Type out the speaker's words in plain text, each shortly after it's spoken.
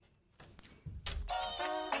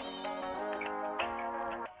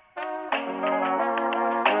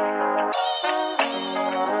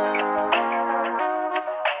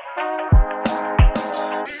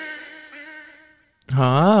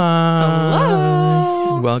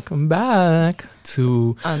Welcome back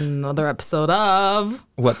to another episode of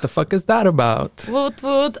What the Fuck Is That About? Woot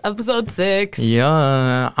Woot, episode 6.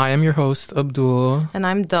 Yeah, I am your host, Abdul. And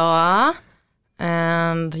I'm Doa.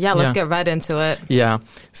 And let's get right into it. Yeah,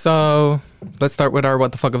 so let's start with our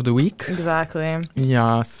What the Fuck of the Week. Exactly.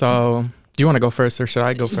 Yeah, so do you want to go first or should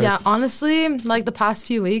I go first? Yeah, honestly, like the past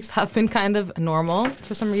few weeks have been kind of normal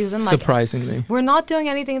for some reason. Like, surprisingly. we're not doing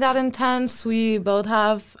anything that intense. We both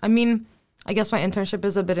have, I guess my internship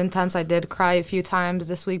is a bit intense. I did cry a few times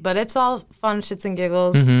this week, but it's all fun shits and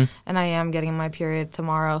giggles. Mm-hmm. And I am getting my period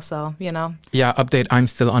tomorrow, so, Yeah, update, I'm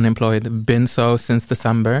still unemployed. Been so since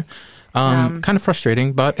December. Kind of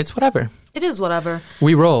frustrating, but it's whatever. It is whatever.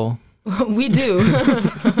 We roll. We do.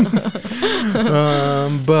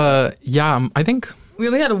 But yeah, I think... We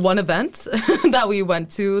only had one event that we went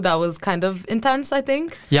to that was kind of intense, I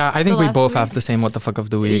think. Yeah, I think we both have the same What the Fuck of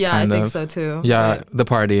the Week. Yeah, I think so too. Yeah, right. The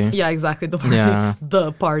party. Yeah, exactly. The party. Yeah.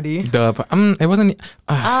 The party. It wasn't...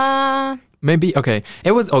 maybe, okay.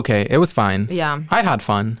 It was okay. It was fine. Yeah. I had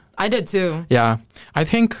fun. I did too. Yeah. I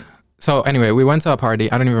think... So anyway, we went to a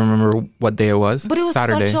party. I don't even remember what day it was. But it was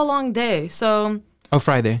Saturday. such a long day, so... Oh,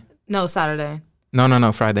 Friday. No, Saturday.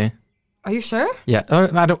 No, Friday. Are you sure? Yeah,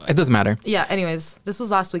 it doesn't matter. Yeah, anyways, this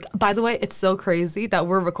was last week. By the way, it's so crazy that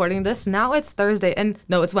we're recording this. Now it's Thursday,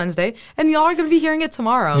 it's Wednesday, and y'all are going to be hearing it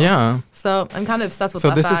tomorrow. Yeah. So I'm kind of obsessed with that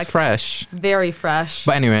that this fact. is fresh. Very fresh.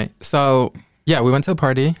 But anyway, so, yeah, we went to a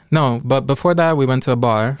party. No, but before that, we went to a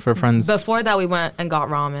bar for friends. Before that, we went and got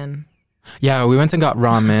ramen. Yeah, we went and got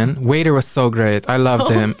ramen. Waiter was so great. I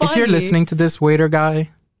loved him. Funny. If you're listening to this, waiter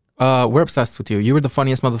guy, we're obsessed with you. You were the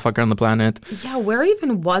funniest motherfucker on the planet. Yeah, where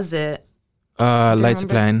even was it?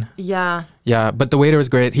 Leidsplein. Yeah. Yeah, but the waiter was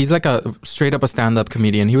great. He's like a straight up a stand-up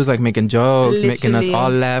comedian. He was like making jokes, making us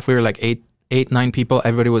all laugh. We were like eight, 9 people.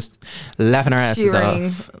 Everybody was laughing our asses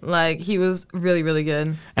off. Like, he was really, really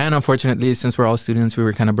good. And unfortunately, since we're all students, we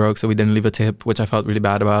were kind of broke, so we didn't leave a tip, which I felt really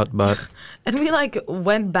bad about. But and we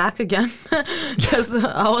went back again because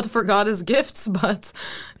Awad forgot his gifts. But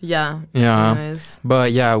yeah. Anyways.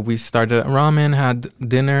 But yeah, we started at ramen, had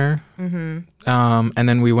dinner, and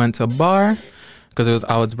then we went to a bar because it was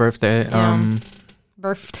Awad's birthday.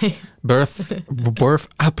 Birthday.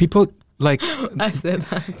 People. Like I said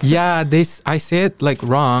that. Yeah, I say it like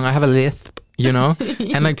wrong. I have a lisp,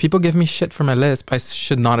 and like people give me shit for my lisp. I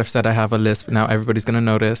should not have said I have a lisp. Now everybody's gonna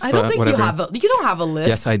notice. I don't think whatever. you don't have a lisp.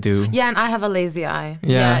 Yes, I do. Yeah, and I have a lazy eye.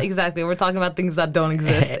 Yeah, exactly. We're talking about things that don't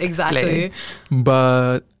exist. Exactly.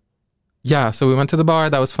 But yeah, so we went to the bar.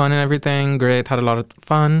 That was fun and everything. Great. Had a lot of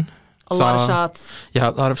fun. A lot of shots. Yeah,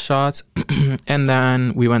 a lot of shots. And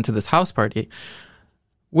then we went to this house party,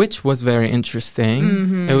 which was very interesting.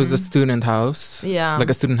 Mm-hmm. It was a student house. Yeah. Like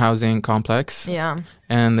a student housing complex. Yeah.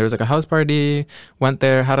 And there was like a house party. Went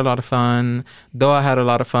there, had a lot of fun. Doa had a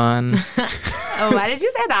lot of fun. Oh, why did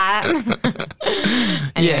you say that?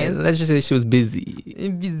 Yeah, let's just say she was busy.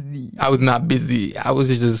 Busy. I was not busy. I was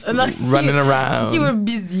just running around. You were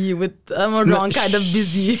busy with wrong kind of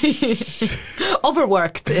busy.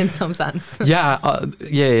 Overworked in some sense. Yeah.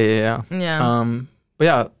 Yeah. But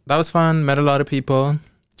yeah, that was fun. Met a lot of people.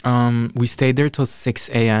 We stayed there till 6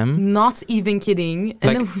 a.m. Not even kidding.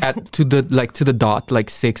 And to the dot, like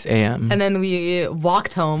 6 a.m. And then we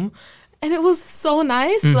walked home. And it was so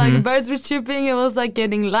nice. Mm-hmm. Like, birds were chirping. It was like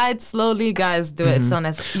getting light slowly. Guys, do it. So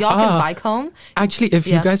nice. Y'all can bike home. Actually, if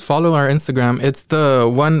you guys follow our Instagram, it's the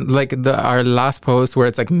one, like our last post where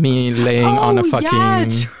it's like me laying on a fucking...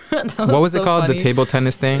 Yeah, what was it called? Funny. The table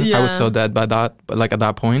tennis thing? Yeah. I was so dead by that, but like at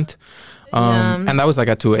that point. And that was like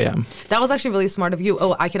at 2 a.m. That was actually really smart of you.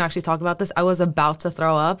 Oh, I can actually talk about this. I was about to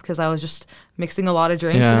throw up because I was just mixing a lot of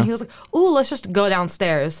drinks. Yeah. And he was like, "Ooh, let's just go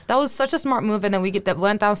downstairs." That was such a smart move. And then we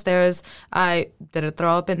went downstairs. I didn't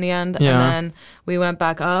throw up in the end. Yeah. And then we went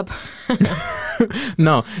back up.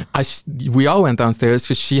 No, we all went downstairs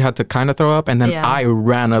because she had to kind of throw up. And then I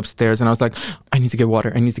ran upstairs and I was like, I need to get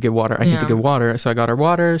water. I need to get water. So I got her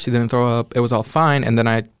water. She didn't throw up. It was all fine. And then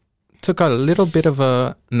I took a little bit of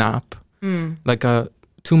a nap. Like a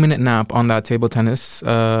 2-minute nap on that table tennis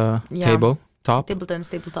table top. Table tennis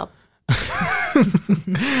tabletop.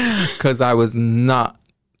 Because I was not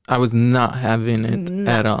having it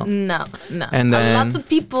at all. No. And then lots of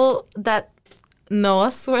people that know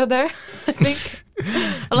us were there, I think.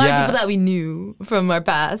 A lot of people that we knew from our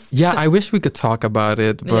past. Yeah, I wish we could talk about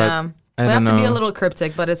it, but we have to be a little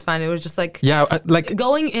cryptic, but it's fine. It was just like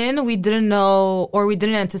going in, we didn't know or we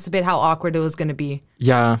didn't anticipate how awkward it was going to be.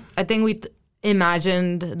 Yeah, I think we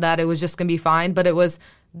imagined that it was just going to be fine, but it was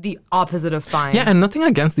the opposite of fine. Yeah, and nothing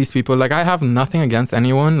against these people. Like, I have nothing against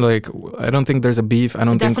anyone. Like, I don't think there's a beef. I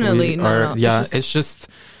don't think we are. No. Yeah, it's just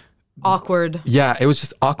awkward. Yeah, it was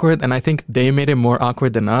just awkward, and I think they made it more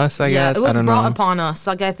awkward than us, I guess. It was I don't brought know. upon us.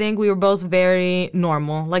 Like, I think we were both very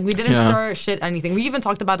normal. Like, we didn't stir shit anything. We even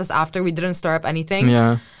talked about this after. We didn't stir up anything.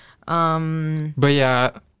 Yeah. But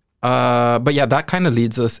yeah, that kind of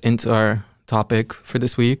leads us into our topic for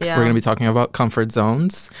this week. Yeah. We're going to be talking about comfort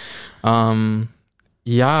zones. I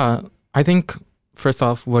think, first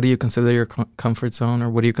off, what do you consider your comfort zone, or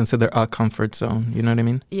what do you consider a comfort zone? You know what I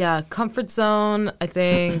mean? Yeah, comfort zone, I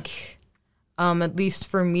think, at least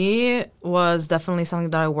for me, was definitely something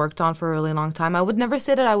that I worked on for a really long time. I would never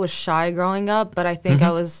say that I was shy growing up, but I think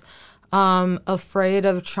I was afraid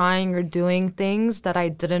of trying or doing things that I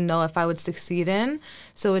didn't know if I would succeed in.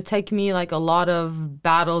 So it would take me like a lot of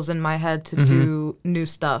battles in my head to do new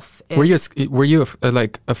stuff. Were you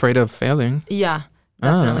like afraid of failing? Yeah,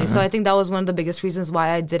 definitely. So I think that was one of the biggest reasons why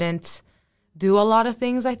I didn't do a lot of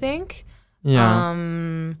things, I think. Yeah.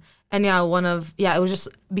 And yeah, it was just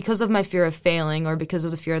because of my fear of failing, or because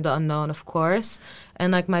of the fear of the unknown, of course.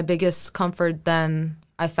 And like my biggest comfort then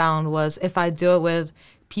I found was if I do it with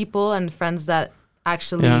people and friends that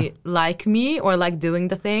actually like me or like doing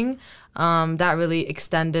the thing, that really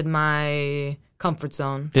extended my comfort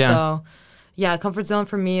zone. Yeah. So yeah, comfort zone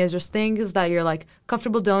for me is just things that you're like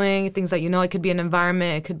comfortable doing, things that you know. It could be an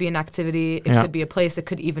environment, it could be an activity, it could be a place, it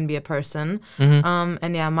could even be a person.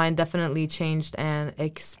 And yeah, mine definitely changed and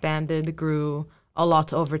expanded, grew a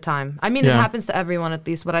lot over time. I mean, it happens to everyone at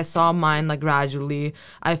least, but I saw mine like gradually.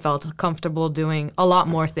 I felt comfortable doing a lot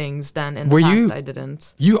more things than in the past I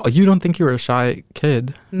didn't. You don't think you were a shy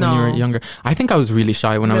kid when you were younger? I think I was really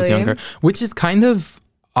shy when I was younger, which is kind of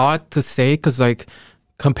odd to say because like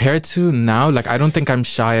compared to now, like I don't think I'm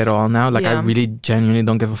shy at all now. Like I really genuinely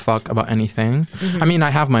don't give a fuck about anything. I mean, I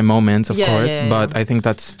have my moments, of course, but I think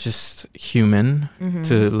that's just human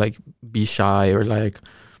to like be shy or like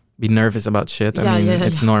be nervous about shit. I mean,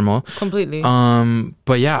 it's normal. Completely.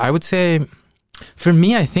 But yeah, I would say for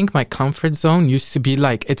me, I think my comfort zone used to be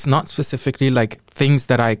like, it's not specifically like things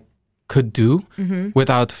that I could do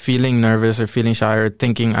without feeling nervous or feeling shy or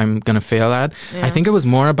thinking I'm going to fail at. I think it was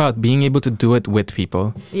more about being able to do it with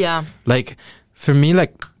people. Yeah. Like for me,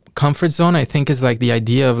 like comfort zone, I think is like the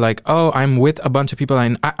idea of like, oh, I'm with a bunch of people.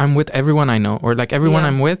 I'm with everyone I know, or like everyone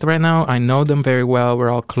I'm with right now, I know them very well. We're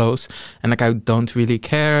all close. And like, I don't really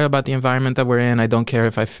care about the environment that we're in. I don't care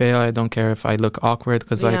if I fail. I don't care if I look awkward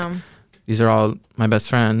because like these are all my best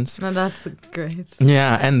friends. No, that's great.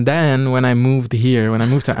 Yeah. And then when I moved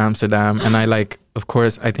to Amsterdam, and I like, of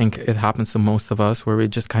course, I think it happens to most of us where we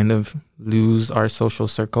just kind of lose our social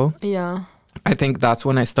circle. Yeah. I think that's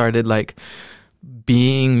when I started like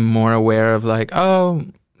being more aware of like, oh,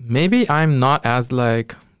 maybe I'm not as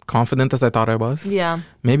like confident as I thought I was. Yeah.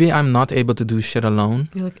 Maybe I'm not able to do shit alone.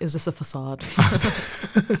 You're like, is this a facade?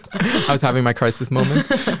 I was having my crisis moment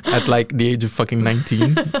at like the age of fucking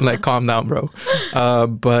 19. Like, calm down, bro.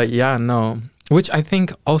 But yeah, no. Which I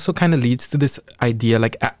think also kind of leads to this idea,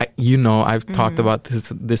 like, I've talked about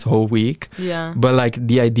this whole week. Yeah. But like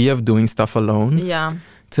the idea of doing stuff alone. Yeah.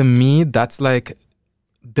 To me, that's like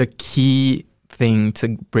the key thing to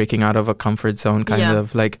breaking out of a comfort zone, kind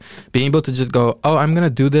of like being able to just go, oh, I'm gonna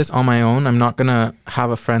do this on my own. I'm not gonna have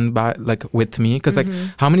a friend with me, because like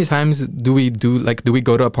how many times do we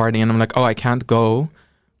go to a party and I'm like, oh, I can't go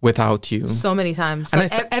without you? So many times, like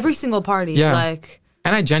every single party. Like,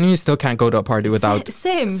 and I genuinely still can't go to a party without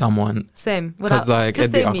someone. Same. Because like just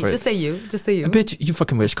it'd be say awkward. me. Just say you. Just say you. Bitch, you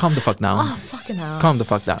fucking wish. Calm the fuck down. Oh, fucking hell. Calm the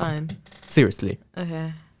fuck down. Fine. Seriously.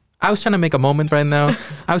 Okay. I was trying to make a moment right now.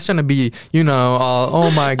 I was trying to be, all,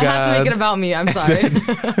 oh my God. I have to make it about me. I'm sorry.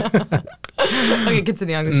 Okay,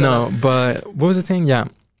 continue. No, but what was I saying? Yeah.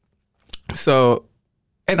 So,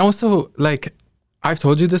 and also, like, I've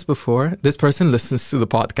told you this before. This person listens to the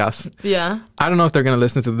podcast. Yeah. I don't know if they're going to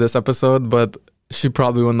listen to this episode, but she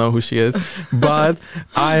probably will know who she is. But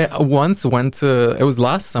I once went to, it was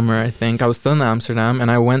last summer, I think. I was still in Amsterdam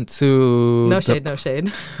and I went to... No shade.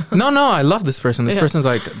 No, I love this person. This person's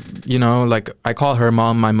like, like I call her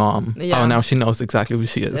mom my mom. Yeah. Oh, now she knows exactly who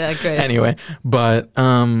she is. Yeah, great. Anyway, but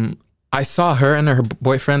I saw her and her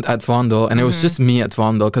boyfriend at Vondel, and it was just me at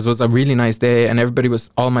Vondel because it was a really nice day and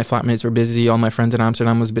all my flatmates were busy. All my friends in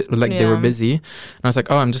Amsterdam they were busy. And I was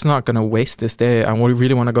like, oh, I'm just not going to waste this day. I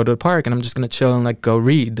really want to go to the park and I'm just going to chill and like go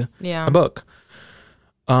read a book.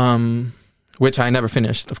 Which I never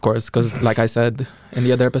finished, of course, because like I said in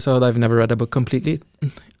the other episode, I've never read a book completely,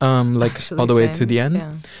 actually, all the way to the end.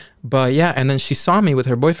 Yeah. But yeah, and then she saw me with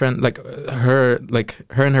her boyfriend, her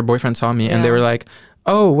and her boyfriend saw me and they were like,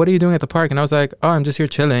 oh, what are you doing at the park? And I was like, oh, I'm just here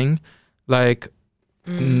chilling. Like,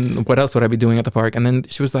 what else would I be doing at the park? And then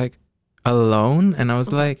she was like, alone? And I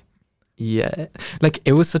was like, yeah. Like,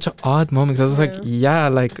 it was such an odd moment because I was like, yeah,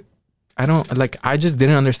 like, I just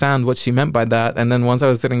didn't understand what she meant by that. And then once I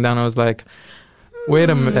was sitting down, I was like, wait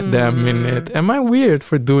a minute. Am I weird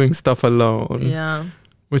for doing stuff alone? Yeah.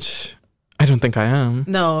 Which I don't think I am.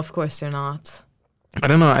 No, of course you're not. I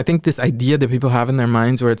don't know. I think this idea that people have in their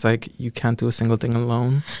minds where it's like, you can't do a single thing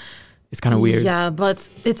alone. It's kind of weird. Yeah, but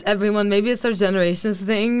it's everyone. Maybe it's our generation's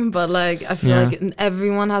thing, but like I feel like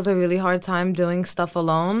everyone has a really hard time doing stuff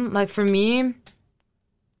alone. Like for me,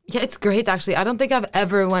 yeah, it's great actually. I don't think I've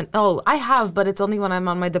ever went. Oh, I have, but it's only when I'm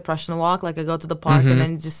on my depression walk. Like I go to the park and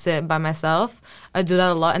then just sit by myself. I do that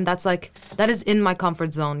a lot, and that is in my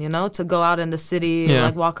comfort zone. You know, to go out in the city,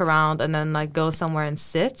 like walk around, and then like go somewhere and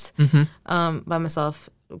sit by myself.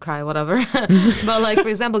 Cry, whatever. But like, for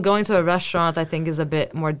example, going to a restaurant I think is a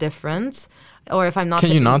bit more different. Or if I'm not...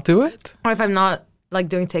 Can you not do it? Or if I'm not like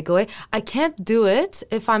doing takeaway. I can't do it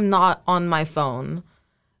if I'm not on my phone.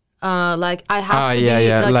 Like I have to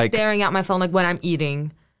be like staring at my phone like when I'm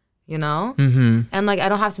eating, you know? And like I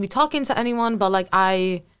don't have to be talking to anyone, but like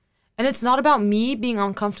and it's not about me being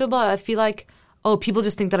uncomfortable. I feel like, oh, people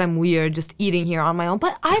just think that I'm weird just eating here on my own.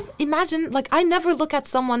 But I imagine, like, I never look at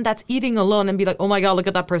someone that's eating alone and be like, oh my God, look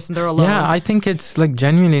at that person, they're alone. Yeah, I think it's like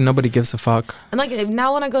genuinely nobody gives a fuck. And like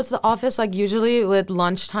now when I go to the office, like usually with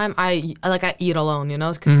lunchtime, I eat alone, you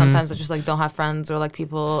know? Because sometimes I just like don't have friends or like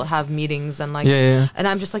people have meetings and like, and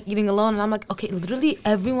I'm just like eating alone. And I'm like, okay, literally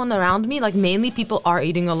everyone around me, like mainly people are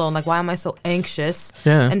eating alone. Like, why am I so anxious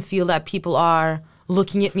and feel that people are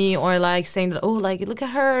looking at me or like saying that, oh, like look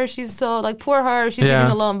at her, she's so like poor her, she's eating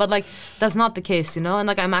alone. But like that's not the case, you know. And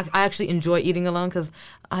like I actually enjoy eating alone because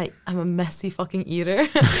I'm a messy fucking eater.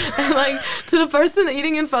 And like to the person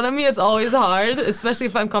eating in front of me, it's always hard, especially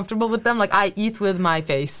if I'm comfortable with them. Like I eat with my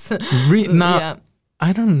face.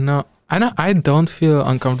 I don't know. I don't feel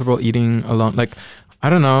uncomfortable eating alone. Like I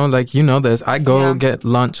don't know. Like you know this. I go get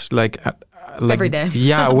lunch like every day.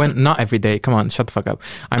 Yeah, not every day. Come on, shut the fuck up.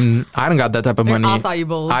 I don't got that type of money. Acai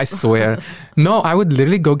bowls. I swear. No, I would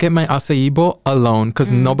literally go get my acai bowl alone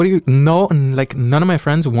because none of my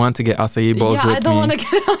friends want to get acai bowls with me. Yeah, I don't want to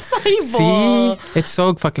get acai bowl. See, it's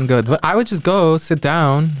so fucking good. But I would just go sit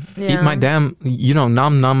down, eat my damn,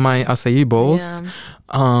 nom my acai bowls,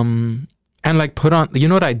 and like put on. You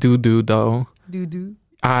know what I do though?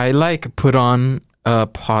 I like put on a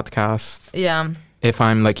podcast. Yeah. If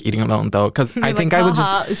I'm like eating alone though, because I think I would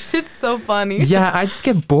just... Shit's so funny. Yeah, I just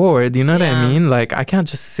get bored, you know what I mean? Like I can't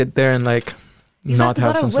just sit there and like not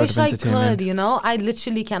have some sort of entertainment. I could, you know? I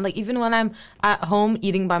literally can't. Like even when I'm at home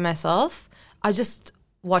eating by myself, I just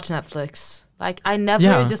watch Netflix. Like I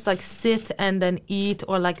never just like sit and then eat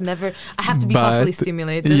or like never. I have to be constantly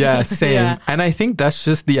stimulated. Yeah, same. And I think that's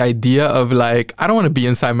just the idea of like I don't want to be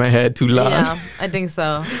inside my head too long. Yeah, I think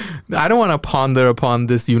so. I don't want to ponder upon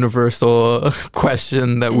this universal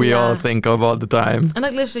question that we all think of all the time. And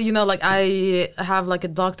like literally, you know, like I have like a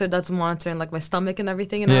doctor that's monitoring like my stomach and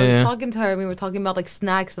everything. And I was talking to her and we were talking about like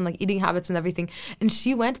snacks and like eating habits and everything. And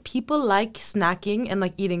she went, people like snacking and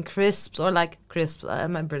like eating crisps or like crisps.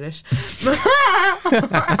 I'm British.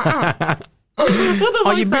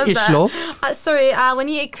 Are you British, love? Sorry, when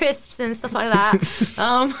you eat crisps and stuff like that.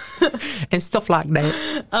 And stuff like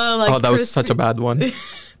that. Like that was such a bad one.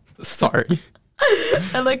 Sorry.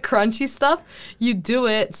 And like crunchy stuff, you do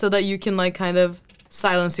it so that you can like kind of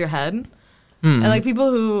silence your head. And like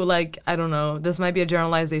people who like, I don't know, this might be a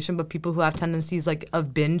generalization, but people who have tendencies like of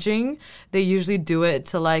binging, they usually do it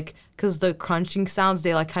to like, because the crunching sounds,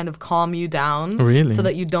 they like kind of calm you down. Really? So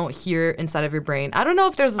that you don't hear inside of your brain. I don't know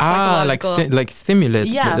if there's a psychological... like stimulant.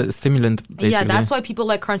 Yeah. Stimulant, basically. Yeah, that's why people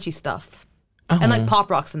like crunchy stuff. And like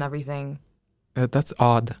Pop Rocks and everything. That's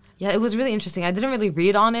odd. Yeah, it was really interesting. I didn't really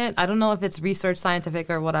read on it. I don't know if it's research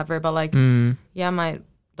scientific or whatever, but like, yeah, my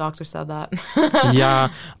doctor said that. Yeah.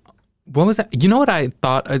 What was that? You know what I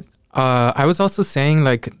thought? I was also saying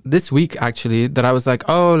like this week actually that I was like,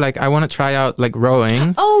 oh, like I want to try out like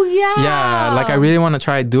rowing. Oh yeah. Yeah, like I really want to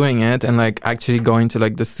try doing it and like actually going to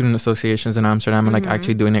like the student associations in Amsterdam and like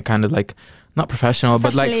actually doing it kind of like not professional,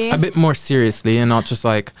 but like a bit more seriously and not just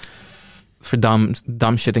like for dumb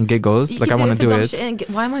shit and giggles. Like I want to do it.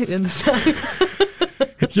 Why am I in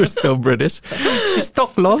this? You're still British. She's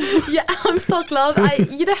stuck, love. Yeah, I'm stuck, love.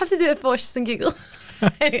 You don't have to do it for shits and giggles.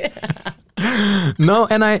 No,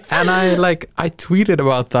 and I tweeted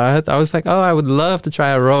about that. I was like, oh, I would love to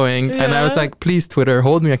try rowing. And I was like, please, Twitter,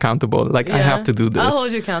 hold me accountable. Like, I have to do this. I'll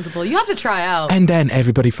hold you accountable. You have to try out. And then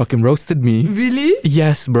everybody fucking roasted me. Really?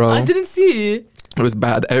 Yes, bro. I didn't see. It was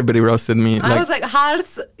bad. Everybody roasted me. I was like,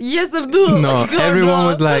 hearts, yes, Abdul. No, everyone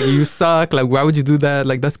was like, you suck. Like, why would you do that?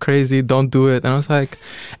 Like, that's crazy. Don't do it. And I was like,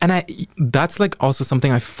 that's like also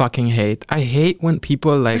something I fucking hate. I hate when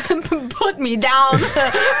people like put me down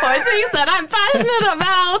for things that I'm passionate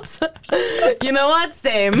about. You know what?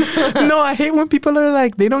 Same. No, I hate when people are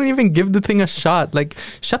like, they don't even give the thing a shot. Like,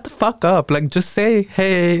 shut the fuck up. Like, just say,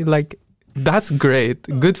 hey, like, that's great.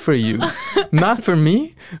 Good for you. Not for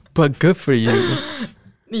me, but good for you.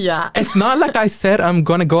 Yeah. It's not like I said I'm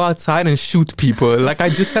going to go outside and shoot people. Like, I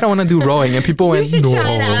just said I want to do rowing, and people went, you should no.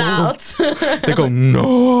 try that out. They go,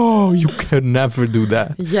 no, you can never do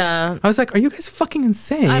that. Yeah. I was like, are you guys fucking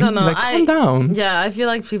insane? I don't know. Like, calm down. Yeah, I feel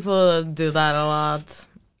like people do that a lot.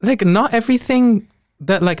 Like, not everything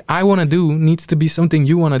that, like, I want to do needs to be something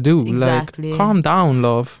you want to do. Exactly. Like, calm down,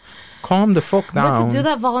 love. Calm the fuck down. But to do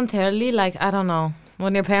that voluntarily, like, I don't know.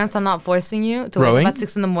 When your parents are not forcing you to wake up at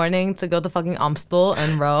 6 a.m. to go to fucking Amstel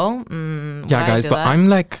and row. Yeah, guys, but I'm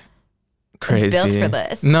like crazy. I'm built for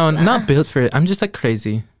this. No, not built for it. I'm just like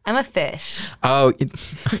crazy. I'm a fish. Oh,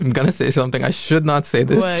 I'm going to say something. I should not say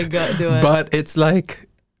this. Oh my God, do it. But it's like,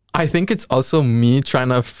 I think it's also me trying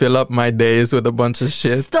to fill up my days with a bunch of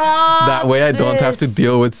shit. Stop that way I don't have to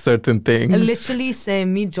deal with certain things. Literally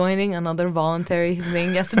same. Me joining another voluntary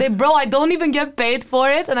thing yesterday. Bro, I don't even get paid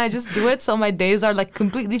for it and I just do it so my days are like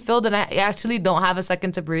completely filled and I actually don't have a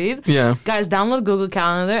second to breathe. Yeah. Guys, download Google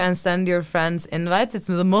Calendar and send your friends invites. It's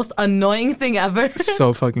the most annoying thing ever.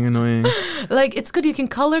 So fucking annoying. Like, it's good. You can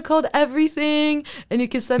color code everything and you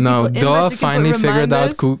can send people invites. Doa finally figured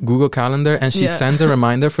out Google Calendar and she sends a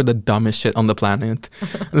reminder for the dumbest shit on the planet.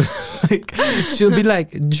 Like, she'll be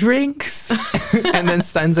like, drinks, and then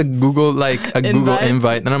sends a Google Google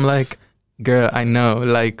invite, and I'm like, girl, I know,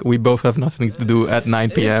 like, we both have nothing to do at 9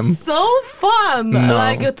 p.m. It's so fun. No.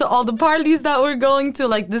 Like, to all the parties that we're going to,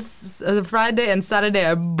 like, this Friday and Saturday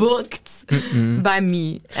are booked by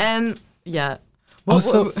me. And yeah.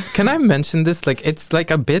 Also, can I mention this? Like, it's like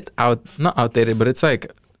a bit not outdated, but it's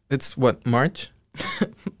like, it's what, March?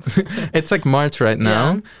 It's like March right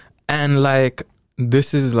now. Yeah. And like,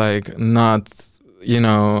 this is like not,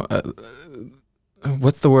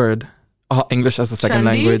 what's the word? Oh, English as a second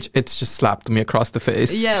language. It's just slapped me across the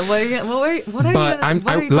face. Yeah, what are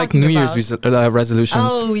you like New Year's resolutions.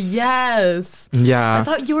 Oh, yes. Yeah. I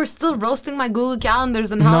thought you were still roasting my Google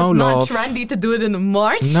Calendars and how it's not trendy to do it in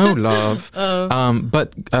March. No, love.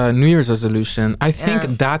 But New Year's resolution, I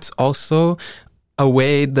think that's also a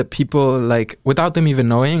way that people, like, without them even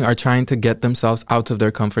knowing, are trying to get themselves out of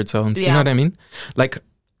their comfort zones. Yeah. You know what I mean? Like,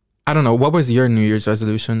 I don't know. What was your New Year's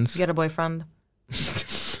resolutions? Get a boyfriend.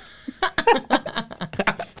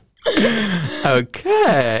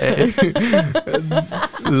 Okay.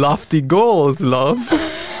 Lofty goals, love.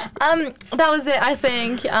 That was it, I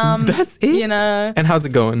think. That's it? You know. And how's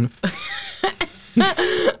it going?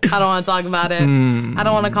 I don't want to talk about it. I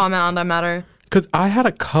don't want to comment on that matter. Because I had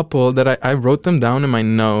a couple that I wrote them down in my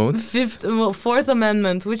notes. Fourth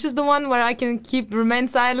Amendment, which is the one where I can remain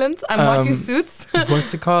silent. I'm watching Suits.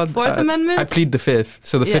 What's it called? Fourth Amendment? I plead the Fifth.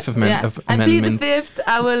 So the Fifth Amendment. I plead the Fifth.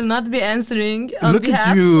 I will not be answering on Look behalf.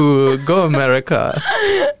 at you. Go America.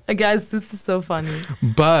 Guys, Suits is so funny.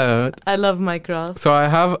 But I love my cross. So I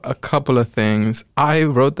have a couple of things. I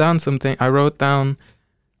wrote down something. I wrote down,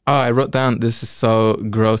 this is so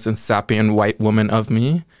gross and sappy and white woman of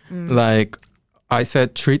me. Like, I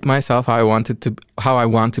said, treat myself how I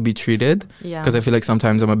want to be treated. Yeah. Because I feel like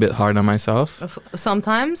sometimes I'm a bit hard on myself.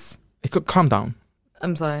 Sometimes? It could calm down.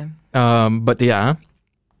 I'm sorry. But yeah.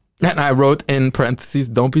 And I wrote in parentheses,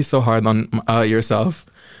 don't be so hard on yourself.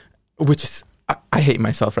 Which is, I hate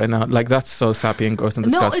myself right now. Like, that's so sappy and gross and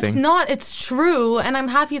disgusting. No, it's not. It's true. And I'm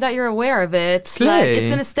happy that you're aware of it. Slay. Like, it's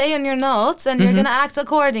going to stay in your notes and you're going to act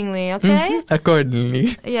accordingly, okay? Accordingly.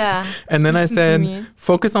 Yeah. And then I said,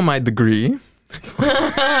 focus on my degree.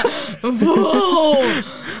 Whoa.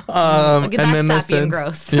 And then sappy and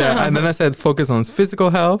gross. Yeah, and then I said focus on physical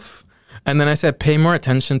health, and then I said pay more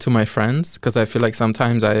attention to my friends, because I feel like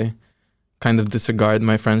sometimes I kind of disregard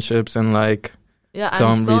my friendships and like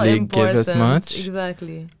don't really give as much.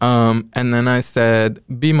 Exactly. And then I said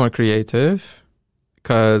be more creative,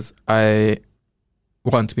 because I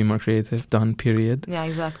want to be more creative. Done. Period. Yeah,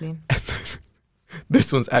 exactly.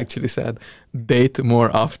 This one's actually said, date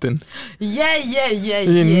more often. Yeah.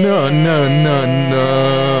 No.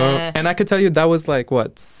 And I could tell you that was like,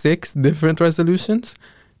 6 different resolutions?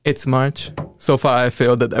 It's March. So far, I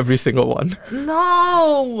failed at every single one.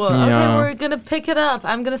 No. Yeah. Okay, we're going to pick it up.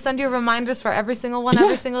 I'm going to send you reminders for every single one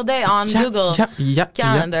every single day on Google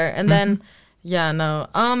Calendar. And then,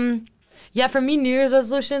 Yeah, for me, New Year's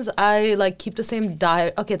resolutions, I like keep the same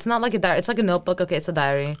diary. Okay, it's not like a diary. It's like a notebook. Okay, it's a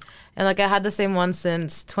diary. And like I had the same one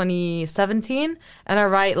since 2017. And I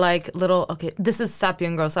write like little, okay, this is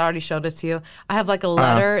Sapien Gross. I already showed it to you. I have like a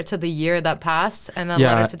letter to the year that passed and a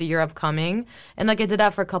letter to the year upcoming. And like I did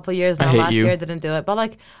that for a couple of years now. Last year I didn't do it. But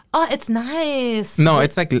like, oh, it's nice. No,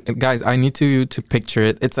 it's like, guys, I need to picture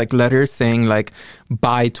it. It's like letters saying like,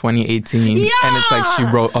 bye 2018. Yeah! And it's like she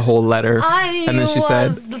wrote a whole letter. And then she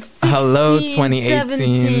said, 16, hello 2018.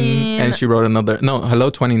 17. And she wrote another, no, hello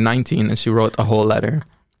 2019. And she wrote a whole letter.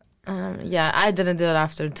 Yeah, I didn't do it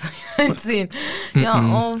after 2019.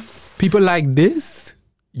 Yeah, people like this,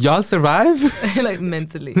 y'all survive? like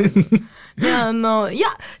mentally. Yeah, no.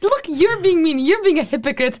 Yeah, look, you're being mean. You're being a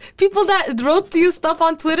hypocrite. People that wrote to you stuff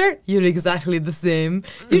on Twitter, you're exactly the same.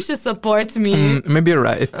 You should support me. Maybe you're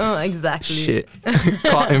right. Oh, exactly. Shit.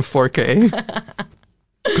 Caught in 4K.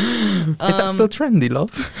 Is that still trendy,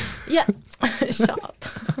 love? Yeah. Shut up.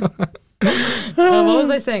 What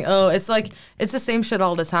was I saying? Oh, it's like it's the same shit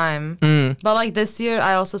all the time. But like this year,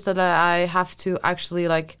 I also said that I have to actually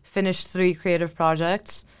like finish 3 creative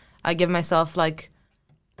projects. I give myself like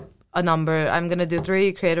a number. I'm gonna do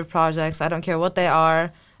 3 creative projects. I don't care what they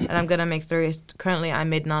are, and I'm gonna make 3. Currently, I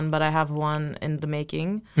made none, but I have one in the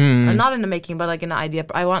making. Not in the making, but like in the idea.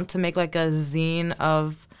 I want to make like a zine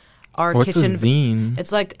of our What's kitchen. What's a zine?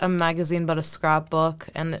 It's like a magazine, but a scrapbook,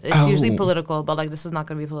 and it's usually political. But like this is not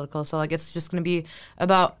going to be political, so like it's just going to be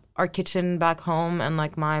about our kitchen back home and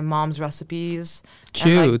like my mom's recipes.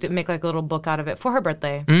 Cute. And like make like a little book out of it for her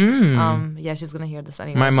birthday. Yeah, she's gonna hear this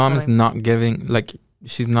anyway. My mom is not giving like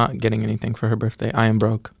she's not getting anything for her birthday. I am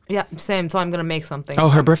broke. Yeah, same. So I'm gonna make something. Oh,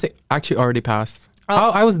 her birthday actually already passed.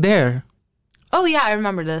 Oh, I was there. Oh yeah, I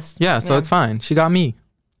remember this. Yeah, so it's fine. She got me.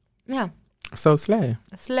 Yeah. So slay.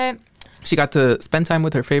 Slay. She got to spend time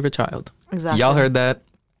with her favorite child. Exactly. Y'all heard that?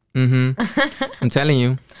 I'm telling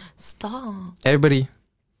you. Stop. Everybody,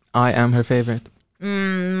 I am her favorite.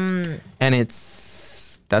 And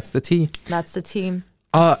that's the tea. That's the tea.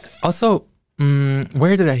 Also,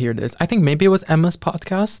 where did I hear this? I think maybe it was Emma's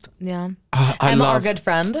podcast. Yeah. Emma, our good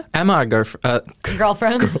friend. Emma, our girlfriend.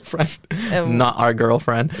 Girlfriend. Not our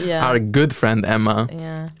girlfriend. Yeah. Our good friend, Emma.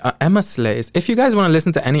 Yeah. Emma slays. If you guys want to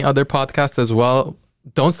listen to any other podcast as well,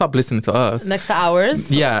 don't stop listening to us. Next to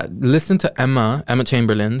ours. Yeah. Listen to Emma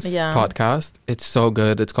Chamberlain's podcast. It's so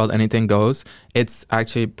good. It's called Anything Goes. It's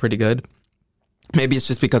actually pretty good. Maybe it's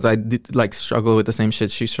just because I did, like struggle with the same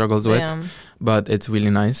shit she struggles with, but it's really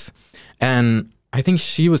nice. And I think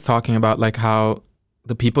she was talking about like how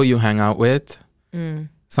the people you hang out with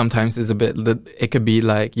sometimes is a bit, it could be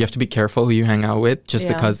like, you have to be careful who you hang out with just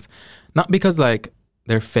because, not because like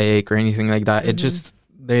they're fake or anything like that. It just,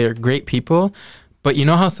 they're great people. But you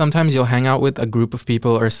know how sometimes you'll hang out with a group of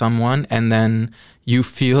people or someone and then you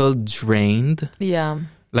feel drained? Yeah.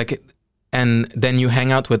 Like, and then you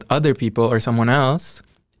hang out with other people or someone else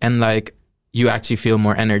and like you actually feel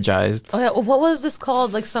more energized. Oh yeah, what was this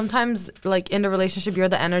called? Like sometimes like in the relationship you're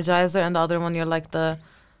the energizer and the other one you're like the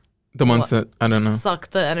ones that, I don't know. Suck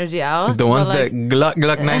the energy out. The ones like, that gluck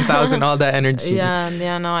 9,000, all that energy.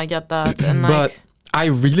 Yeah, no, I get that. And but I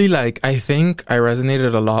really I think I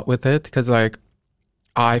resonated a lot with it because like,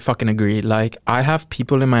 I fucking agree. Like I have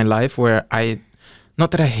people in my life where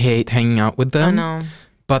not that I hate hanging out with them. I know.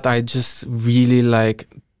 But I just really like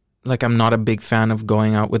I'm not a big fan of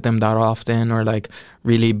going out with them that often or like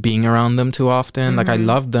really being around them too often. Like I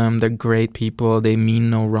love them. They're great people. They mean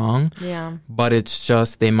no wrong. Yeah. But it's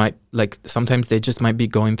just, they might like, sometimes they just might be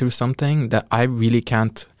going through something that I really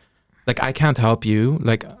can't, like I can't help you.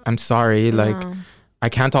 Like, I'm sorry. Like I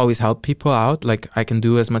can't always help people out. Like I can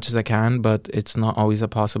do as much as I can, but it's not always a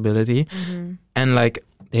possibility. And like,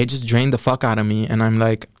 they just drain the fuck out of me. And I'm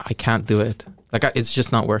like, I can't do it. Like, it's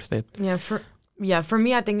just not worth it. Yeah, for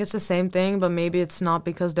me, I think it's the same thing, but maybe it's not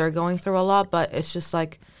because they're going through a lot, but it's just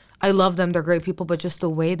like, I love them, they're great people, but just the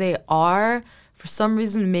way they are, for some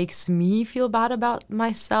reason, makes me feel bad about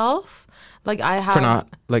myself. Like, I have... For not,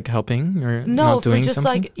 like, helping or not doing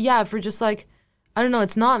something? For just, like, I don't know,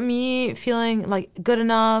 it's not me feeling, like, good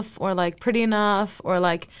enough or, like, pretty enough or,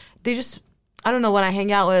 like, they just... I don't know, when I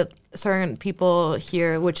hang out with certain people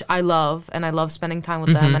here, which I love, and I love spending time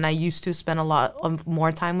with them, and I used to spend a lot of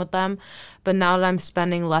more time with them, but now that I'm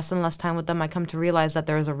spending less and less time with them, I come to realize that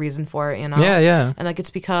there is a reason for it, you know? Yeah. And, like,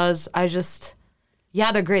 it's because I just,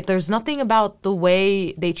 they're great. There's nothing about the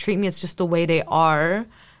way they treat me, it's just the way they are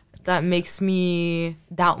that makes me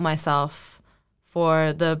doubt myself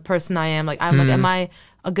for the person I am. Like, I'm like, am I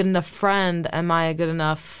a good enough friend? Am I a good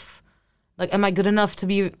enough... Like, am I good enough to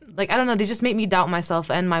be... Like, I don't know. They just make me doubt myself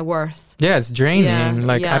and my worth. Yeah, it's draining.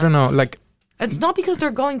 I don't know. Like, It's not because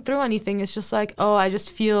they're going through anything. It's just like, oh, I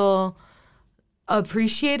just feel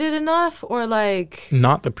appreciated enough, or like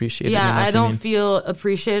not appreciated enough. I don't feel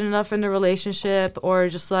appreciated enough in the relationship, or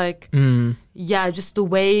just like just the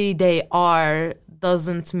way they are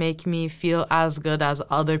doesn't make me feel as good as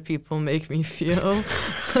other people make me feel.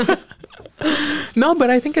 No, but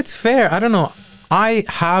I think it's fair. I don't know. I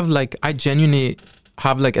genuinely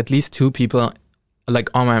have like at least 2 people like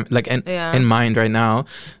on my like in mind right now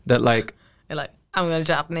that like. You're like, I'm gonna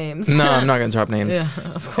drop names. No, I'm not gonna drop names. Yeah,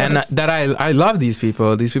 of course. And that I love these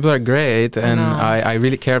people. These people are great, and I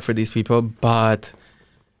really care for these people. But,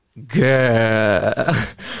 girl,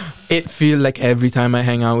 it feels like every time I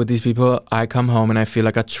hang out with these people, I come home and I feel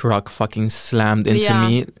like a truck fucking slammed into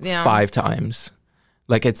me 5 times.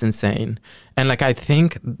 Like, it's insane. And like, I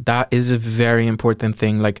think that is a very important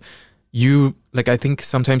thing. Like, I think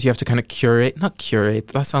sometimes you have to kind of not curate,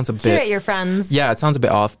 that sounds a bit... Curate your friends. Yeah, it sounds a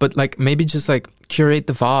bit off, but like maybe just like curate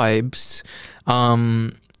the vibes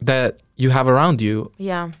that you have around you.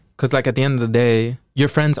 Yeah. Because like at the end of the day, your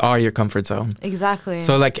friends are your comfort zone. Exactly.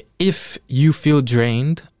 So like if you feel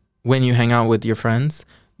drained when you hang out with your friends,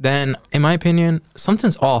 then in my opinion,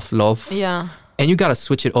 something's off, love. Yeah. And you gotta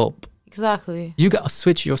switch it up. Exactly. You gotta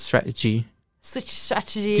switch your strategy. Switch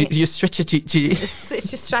strategy. Your strategy.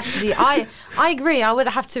 Switch your strategy. I agree. I would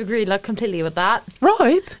have to agree like completely with that.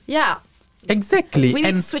 Right. Yeah. Exactly. We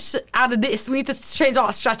need to switch out of this. We need to change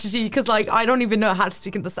our strategy because like I don't even know how to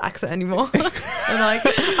speak in this accent anymore. And like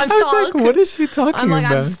I'm stuck. I was like, what is she talking I'm like,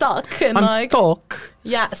 about? I'm stuck. And I'm like, stuck.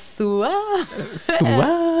 Yeah, suave.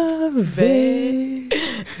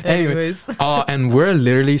 Anyways. And we're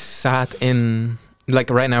literally sat in,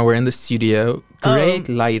 like right now we're in the studio. Great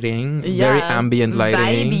lighting. Very ambient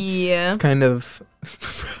lighting. Vibey. It's kind of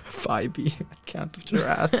vibey. I can't with your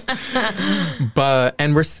ass.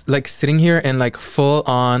 And we're like sitting here in like full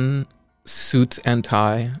on suit and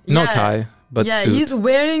tie. No tie, but suit. Yeah, he's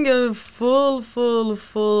wearing a full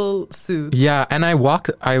suit. Yeah, and I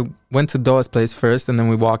went to Doa's place first and then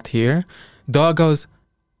we walked here. Doa goes,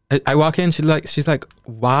 I walk in, she's like,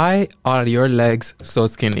 why are your legs so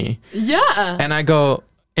skinny? Yeah. And I go,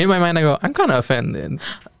 in my mind, I'm kind of offended.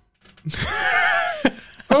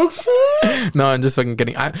 No, I'm just fucking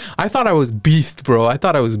kidding. I thought I was beast, bro. I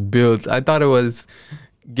thought I was built. I thought I was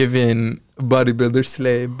given bodybuilder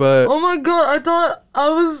slay, but oh my god, I thought I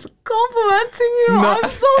was complimenting you. No, I'm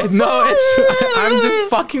so sorry. No, I'm just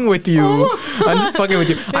fucking with you. I'm just fucking with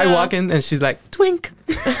you. Yeah. I walk in and she's like, twink.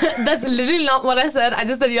 That's literally not what I said. I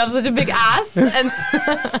just said you have such a big ass, and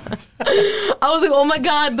I was like, oh my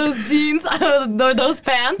god, those jeans, those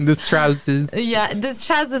pants, those trousers. Yeah, this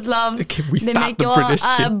trousers, love. Can we they stop make the your British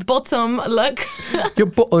shit? Bottom look. Your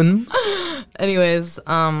bottom. Anyways,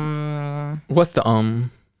 what's the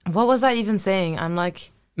what was I even saying? I'm like...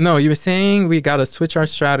 No, you were saying we gotta switch our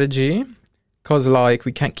strategy because, like,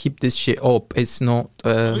 we can't keep this shit up. It's not...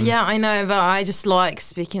 Yeah, I know, but I just like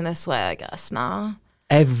speaking this way, I guess, now.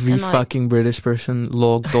 Every fucking British person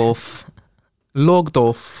logged off.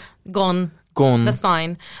 Gone. That's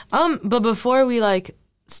fine. But before we, like,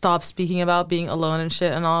 stop speaking about being alone and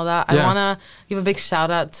shit and all that, I want to give a big shout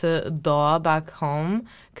out to Doa back home.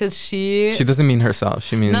 Because she doesn't mean herself.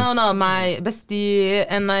 She means... No, my bestie.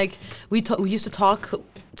 And, like, we used to talk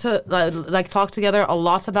together a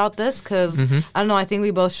lot about this. Because, I don't know, I think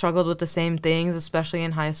we both struggled with the same things, especially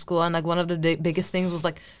in high school. And, like, one of the biggest things was,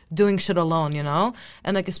 like, doing shit alone, you know?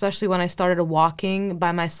 And, like, especially when I started walking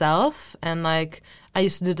by myself. And, like, I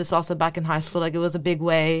used to do this also back in high school. Like, it was a big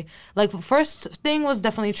way. Like, first thing was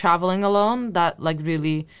definitely traveling alone. That, like,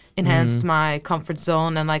 really enhanced my comfort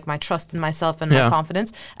zone and, like, my trust in myself and my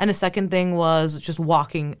confidence. And the second thing was just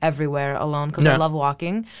walking everywhere alone because I love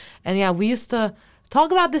walking. And, we used to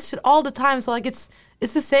talk about this shit all the time. So, like, it's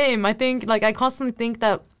the same. I think, like, I constantly think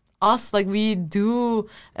that us, like, we do,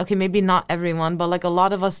 okay, maybe not everyone, but, like, a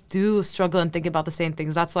lot of us do struggle and think about the same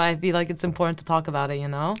things. That's why I feel like it's important to talk about it, you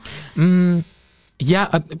know?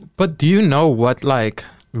 Yeah, but do you know what, like,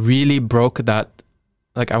 really broke that,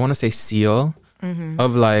 like, I want to say seal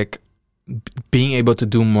of, like, being able to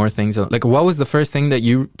do more things? Like, what was the first thing that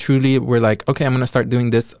you truly were like, okay, I'm going to start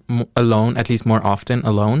doing this alone, at least more often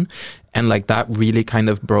alone? And, like, that really kind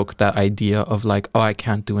of broke that idea of, like, oh, I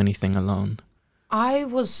can't do anything alone. I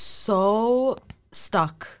was so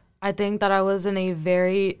stuck. I think that I was in a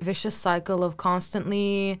very vicious cycle of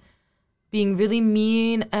constantly being really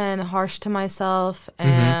mean and harsh to myself,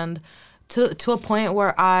 and to a point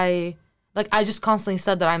where I just constantly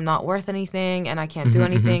said that I'm not worth anything and I can't do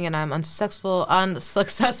anything and I'm unsexy,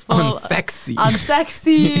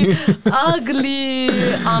 unsexy, ugly,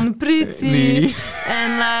 unpretty,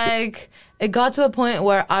 and like it got to a point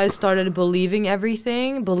where I started believing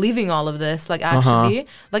all of this. Like, actually,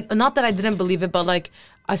 like, not that I didn't believe it, but like,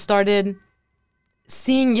 I started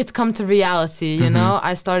seeing it come to reality, you know?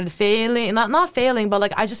 I started failing, not failing, but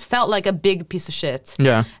like, I just felt like a big piece of shit.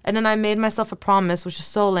 Yeah. And then I made myself a promise, which is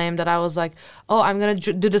so lame, that I was like, oh, I'm going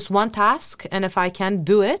to do this one task, and if I can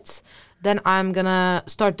do it, then I'm going to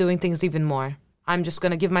start doing things even more. I'm just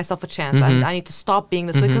going to give myself a chance. I need to stop being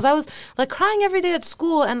this way, because I was like crying every day at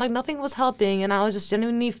school, and like nothing was helping, and I was just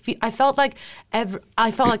genuinely I felt like a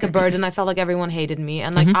burden. I felt like everyone hated me,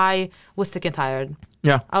 and like I was sick and tired.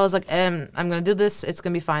 Yeah. I was like, I'm going to do this. It's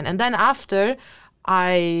going to be fine. And then after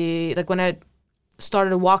when I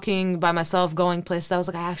started walking by myself, going places, I was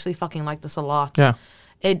like, I actually fucking like this a lot. Yeah.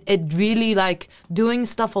 It really, like, doing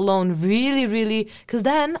stuff alone really, really, because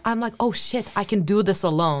then I'm like, oh shit, I can do this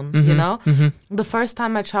alone, you know? The first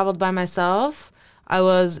time I traveled by myself, I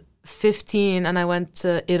was 15, and I went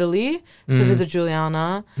to Italy to visit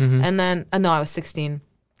Juliana, and then, no, I was 16.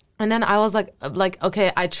 And then I was like,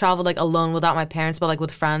 okay, I traveled like alone without my parents, but like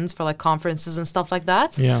with friends for like conferences and stuff like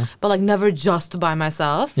that. Yeah. But like never just by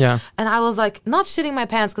myself. Yeah. And I was like, not shitting my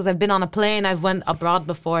pants, because I've been on a plane, I've went abroad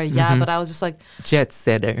before, but I was just like, jet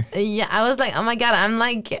setter. Yeah, I was like, oh my God, I'm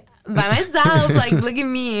like by myself, like, look at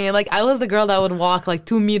me. Like, I was the girl that would walk like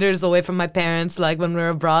 2 meters away from my parents, like when we were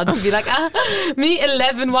abroad, to be like, me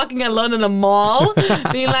 11 walking alone in a mall,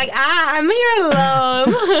 being like, I'm here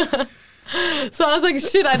alone. So I was like,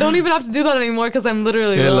 shit, I don't even have to do that anymore, because I'm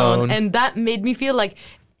literally alone. And that made me feel like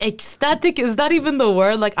ecstatic. Is that even the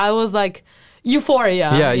word? Like, I was like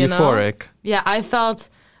euphoria. Yeah, euphoric. Know? Yeah, I felt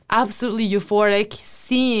absolutely euphoric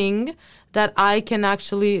seeing that I can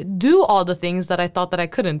actually do all the things that I thought that I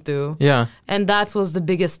couldn't do. Yeah. And that was the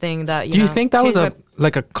biggest thing that, Do you think that was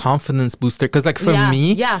a confidence booster? Because like for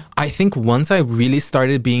me, I think once I really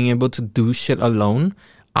started being able to do shit alone,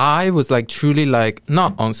 I was like truly like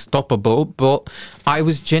not unstoppable, but I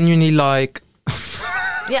was genuinely like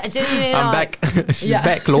yeah, genuinely I'm back. She's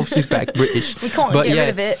back, love, she's back, British. We can't get rid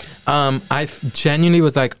of it. I genuinely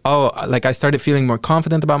was like, oh, like I started feeling more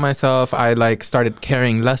confident about myself. I like started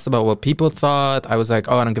caring less about what people thought. I was like,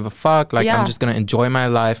 oh, I don't give a fuck. Like I'm just gonna enjoy my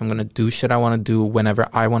life. I'm gonna do shit I want to do whenever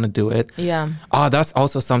I want to do it. Yeah. Oh, that's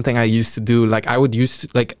also something I used to do. Like I would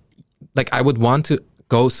I would want to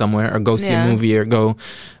go somewhere or go see a movie or go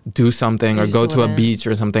do something or go to a beach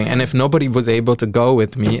or something. And if nobody was able to go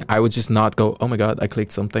with me, I would just not go, oh my God, I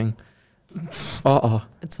clicked something. It's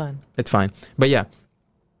fine. It's fine. But yeah.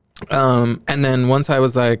 And then once I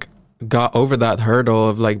was like, got over that hurdle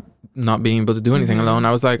of like not being able to do anything alone,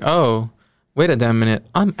 I was like, oh, wait a damn minute.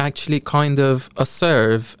 I'm actually kind of a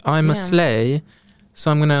serve. I'm a slay.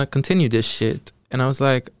 So I'm going to continue this shit. And I was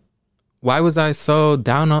like, why was I so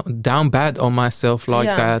down bad on myself like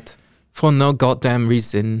that for no goddamn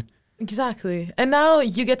reason? Exactly. And now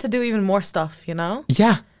you get to do even more stuff, you know?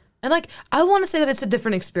 Yeah. And like, I want to say that it's a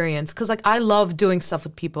different experience, because like I love doing stuff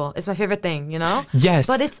with people. It's my favorite thing, you know? Yes.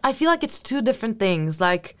 But I feel like it's two different things.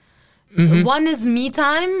 Like, one is me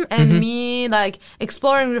time and me like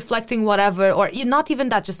exploring, reflecting, whatever, or not even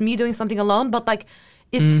that, just me doing something alone, but like,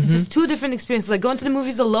 it's just two different experiences, like going to the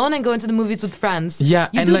movies alone and going to the movies with friends. Yeah,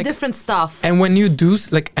 you do like, different stuff. And when you do,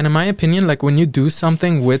 like, and in my opinion, like when you do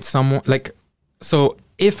something with someone, like, so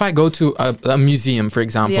if I go to a museum, for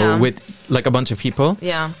example, with like a bunch of people,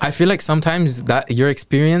 I feel like sometimes that your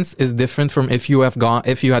experience is different from if you had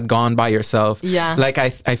gone by yourself. Yeah, like I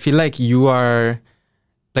feel like you are.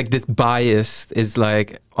 Like this bias is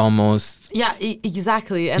like almost... Yeah,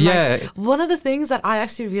 exactly. And like, one of the things that I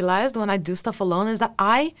actually realized when I do stuff alone is that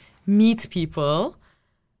I meet people.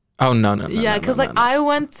 Oh, no. Yeah, because I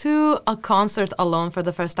went to a concert alone for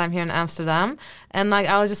the first time here in Amsterdam. And like,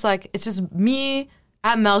 I was just like, it's just me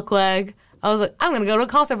at Melkweg. I was like, I'm going to go to a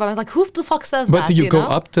concert. But I was like, who the fuck says that? But do you go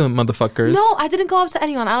up to motherfuckers? No, I didn't go up to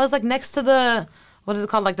anyone. I was like next to the... What is it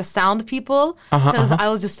called? Like the sound people. Because I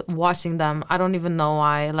was just watching them. I don't even know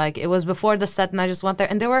why. Like it was before the set and I just went there.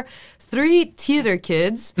 And there were 3 theater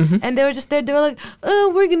kids. And they were just there. They were like,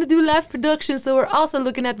 oh, we're going to do live production. So we're also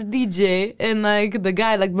looking at the DJ and like the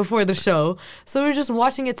guy like before the show. So we were just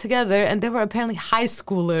watching it together. And they were apparently high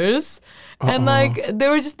schoolers. And like they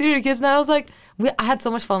were just theater kids. And I was like, I had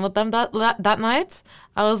so much fun with them that night.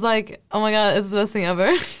 I was like, oh my God, it's the best thing ever.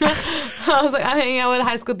 I was like, I'm hanging out with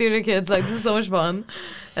high school theater kids. Like, this is so much fun.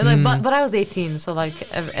 And like, but I was 18, so like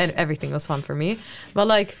everything was fun for me. But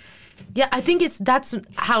like, yeah, I think that's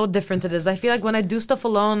how different it is. I feel like when I do stuff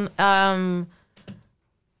alone,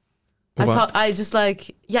 I just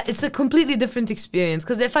like, yeah, it's a completely different experience.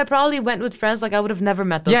 Because if I probably went with friends, like I would have never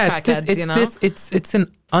met those crackheads, you know? It's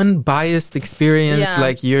an unbiased experience. Yeah.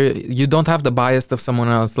 Like you don't have the bias of someone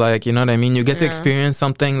else. Like, you know what I mean? You get to experience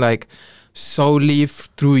something like solely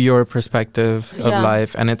through your perspective of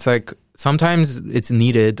life. And it's like, sometimes it's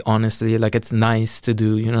needed, honestly. Like, it's nice to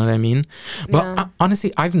do, you know what I mean? But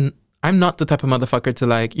honestly, I'm not the type of motherfucker to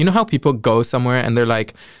like, you know how people go somewhere and they're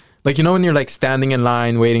like, you know when you're like standing in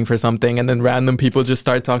line waiting for something and then random people just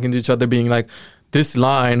start talking to each other being like, this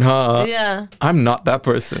line, huh? Yeah. I'm not that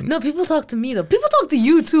person. No, people talk to me though. People talk to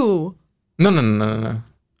you too. No.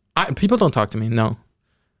 People don't talk to me, no.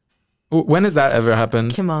 When has that ever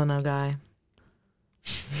happened? Kimono guy.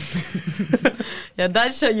 Yeah,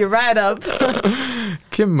 that shut you right up.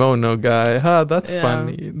 Kimono guy, huh? That's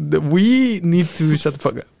funny. We need to shut the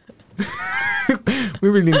fuck up. We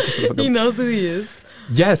really need to shut the fuck up. He knows who he is.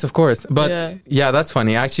 Yes, of course. But yeah, that's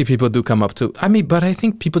funny. Actually, people do come up to... but I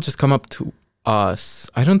think people just come up to us.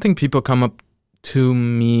 I don't think people come up to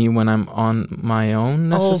me when I'm on my own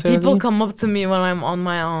necessarily. Oh, people come up to me when I'm on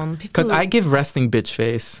my own. Because I give resting bitch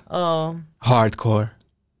face. Oh. Hardcore.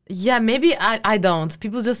 Yeah, maybe I don't.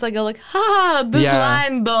 People just like go like, ha, this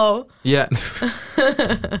line though. Yeah.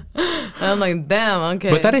 And I'm like, damn, okay.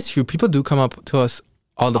 But that is true. People do come up to us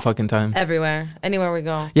all the fucking time. Everywhere. Anywhere we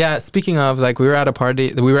go. Yeah, speaking of, like, we were at a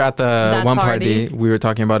party. We were at the one party we were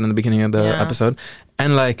talking about in the beginning of the episode.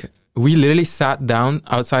 And, like, we literally sat down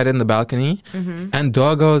outside in the balcony. Mm-hmm. And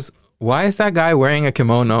Doa goes, why is that guy wearing a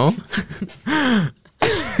kimono?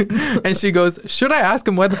 And she goes, should I ask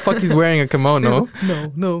him why the fuck he's wearing a kimono?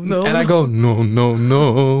 No. And I go,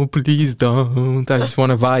 no, please don't. I just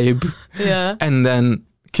want to vibe. Yeah. And then...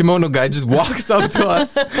 kimono guy just walks up to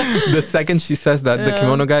us. The second she says that, the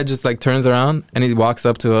kimono guy just like turns around and he walks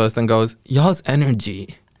up to us and goes, y'all's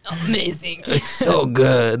energy, amazing. It's so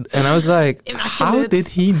good. And I was like, how did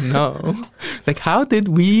he know? Like, how did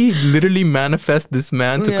we literally manifest this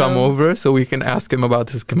man to come over so we can ask him about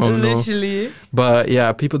his kimono? Literally. But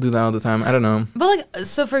yeah, people do that all the time. I don't know. But like,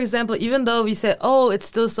 so for example, even though we say, oh, it's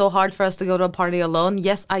still so hard for us to go to a party alone.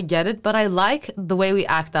 Yes, I get it. But I like the way we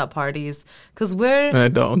act at parties. Because I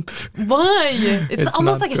don't. Why? It's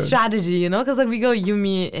almost like a strategy, you know? Because like we go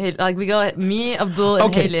me, Abdul,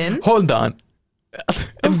 and Haylin. Hold on.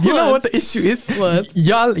 And you know what the issue is? What?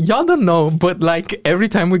 Y'all don't know, but like every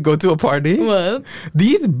time we go to a party, what?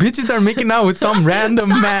 These bitches are making out with some random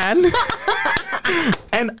man.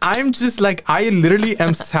 And I'm just like, I literally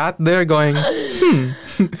am sat there going,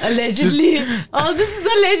 Allegedly. This is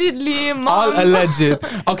allegedly, Mom. All alleged.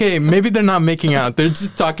 Okay, maybe they're not making out. They're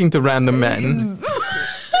just talking to random men.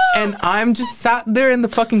 And I'm just sat there in the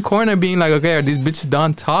fucking corner being like, okay, are these bitches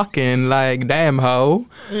done talking? Like, damn, ho.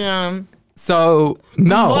 Yeah. So,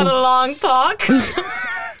 no. What a long talk.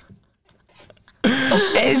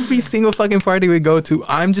 Every single fucking party we go to,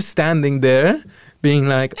 I'm just standing there being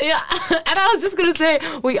like... Yeah, and I was just going to say,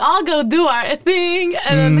 we all go do our thing,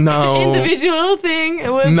 and then individual thing.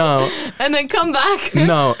 And then come back.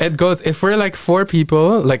 No, it goes, if we're like 4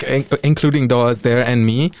 people, like including Doa's there and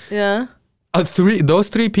me... Yeah. Those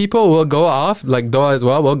 3 people will go off, like Doa as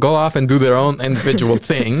well, will go off and do their own individual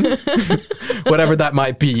thing. Whatever that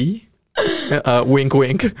might be. Wink,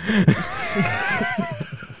 wink.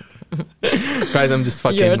 Guys, I'm just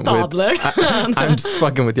fucking. You're a toddler. I'm just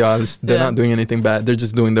fucking with y'all. They're not doing anything bad. They're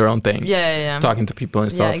just doing their own thing. Yeah. Talking to people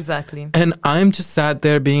and stuff. Yeah, exactly. And I'm just sat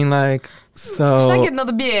there being like, so. Should I get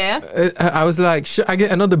another beer? I was like, should I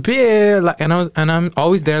get another beer? Like, and I'm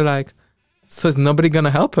always there like, so is nobody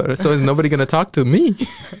gonna help her? So is nobody gonna talk to me?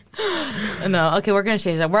 No. Okay, we're gonna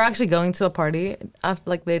change that. We're actually going to a party after,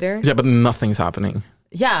 like, later. Yeah, but nothing's happening.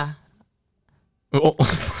 Yeah. Oh.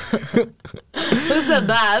 Who said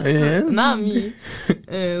that? Yeah. Not me.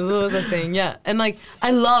 What was I saying? Yeah. And like,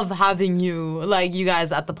 I love having you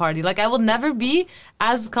guys at the party. Like, I will never be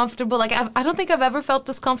as comfortable. Like, I don't think I've ever felt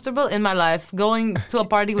this comfortable in my life going to a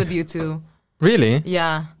party with you two. Really?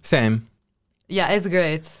 Yeah. Same. Yeah, it's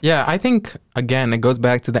great. Yeah, I think, again, it goes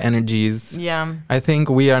back to the energies. Yeah. I think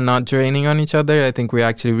we are not draining on each other. I think we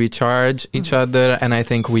actually recharge each other. And I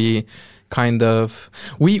think we kind of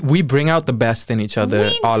we bring out the best in each other,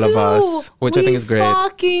 all of us, which I think is great. We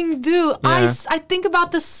fucking do. Yeah. I think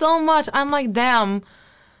about this so much. I'm like, damn,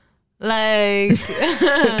 like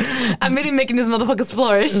I'm really making these motherfuckers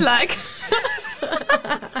flourish. Like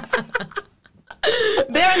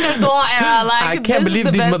they're in their Doha era. Like, I can't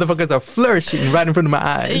believe these motherfuckers are flourishing right in front of my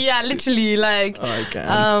eyes. Yeah, literally. Like, I can't.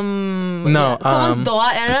 Someone's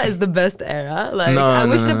Doha era is the best era. Like, I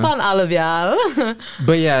wish upon all of y'all.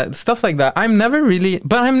 But yeah, stuff like that. I'm never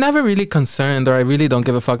really concerned, or I really don't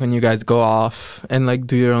give a fuck when you guys go off and like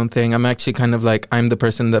do your own thing. I'm actually kind of like, I'm the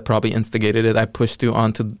person that probably instigated it. I pushed you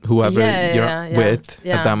onto whoever you're with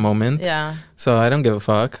at that moment. Yeah. So I don't give a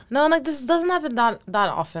fuck. No, like this doesn't happen that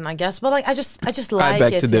often, I guess. But like I just like it. I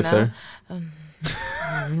beg to differ.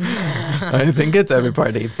 I think it's every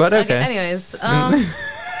party, but okay. Anyways,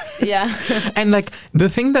 yeah. And like the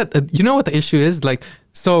thing that you know what the issue is, like,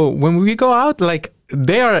 so when we go out, like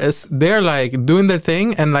they're like doing their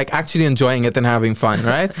thing and like actually enjoying it and having fun,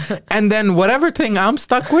 right? And then whatever thing I'm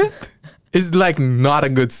stuck with is like not a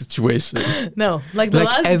good situation. No, like the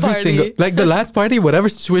last party. Like the last party, whatever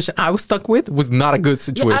situation I was stuck with was not a good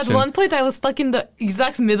situation. Yeah, at one point I was stuck in the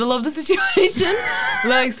exact middle of the situation.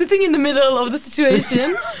 Like sitting in the middle of the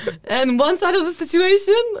situation. And one side of the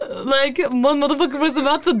situation, like one motherfucker was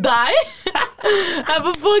about to die. Have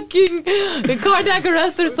a fucking cardiac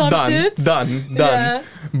arrest or some shit. Done. Yeah.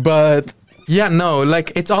 But yeah, no,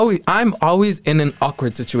 like I'm always in an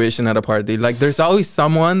awkward situation at a party. Like there's always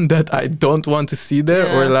someone that I don't want to see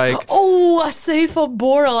there or like... Oh, a Seifa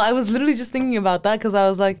Boral. I was literally just thinking about that because I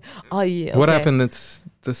was like, oh yeah. Okay. What happened? It's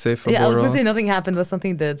the Seifa Boral. Yeah, I was going to say nothing happened, but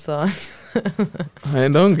something did, so... I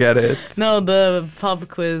don't get it. No, the pub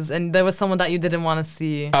quiz, and there was someone that you didn't want to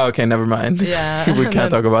see. Oh, okay, never mind. Yeah. We can't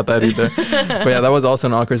talk about that either. But yeah, that was also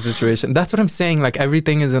an awkward situation. That's what I'm saying. Like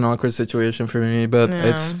everything is an awkward situation for me, but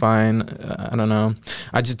it's fine. I don't know.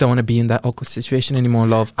 I just don't want to be in that awkward situation anymore,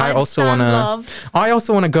 love. I also want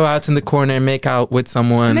to go out in the corner and make out with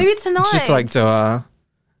someone. Maybe tonight. Just like Doha.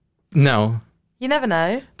 No. You never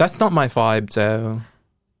know. That's not my vibe, though.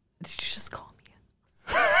 Did you just call me?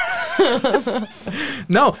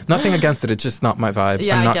 No, nothing against it. It's just not my vibe.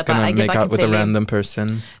 Yeah, I'm not gonna make out with a random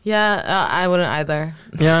person. Yeah, I wouldn't either.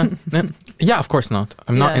 Yeah, of course not.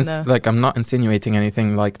 I'm not I'm not insinuating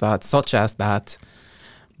anything like that, such as that.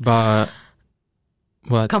 But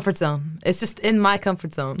what? Comfort zone. It's just in my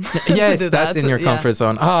comfort zone. Yes, that's in your comfort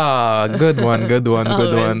zone. Ah, good one.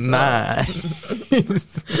 Nice.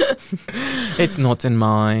 It's not in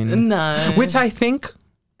mine. No. Which I think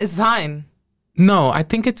is fine. No, I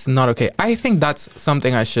think it's not okay. I think that's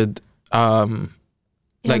something I should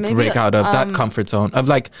break out of, that comfort zone of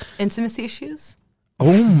like intimacy issues.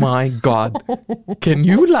 Oh my God. Can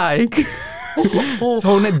you like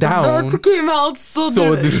tone it down? That came out so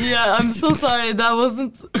yeah, I'm so sorry. That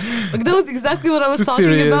wasn't like, that was exactly what I was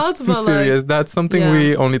talking about. Too serious. That's something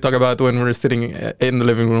we only talk about when we're sitting in the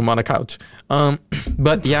living room on a couch.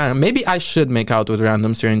 But yeah, maybe I should make out with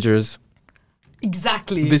random strangers.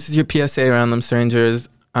 Exactly. This is your PSA, random strangers.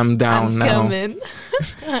 I'm down now. Coming.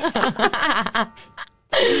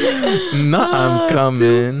 I'm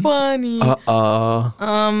coming. Too funny.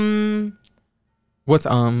 What's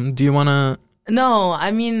do you wanna? No, I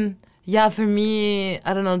mean, yeah. For me,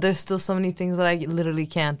 I don't know. There's still so many things that I literally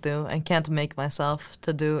can't do and can't make myself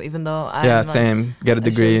to do, even though I. Same. Get a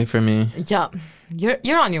degree for me. Yeah,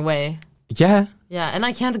 you're on your way. Yeah. Yeah, and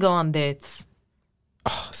I can't go on dates.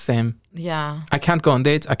 Oh, same. Yeah. I can't go on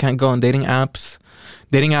dates. I can't go on dating apps.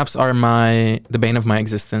 Dating apps are the bane of my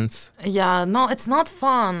existence. Yeah, no, it's not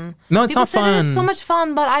fun. No, it's not fun. It's so much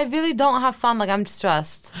fun, but I really don't have fun. Like, I'm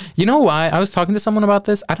stressed. You know why? I was talking to someone about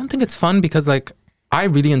this. I don't think it's fun because, like, I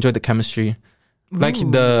really enjoy the chemistry. Like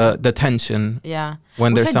the tension. Yeah.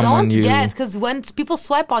 When there's someone you. I don't get, because when people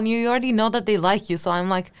swipe on you, you already know that they like you. So I'm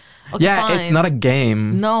like, okay, fine. It's not a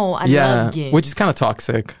game. No, I love games. Which is kind of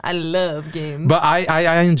toxic. I love games. But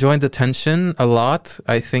I enjoy the tension a lot.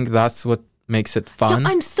 I think that's what makes it fun. Yeah,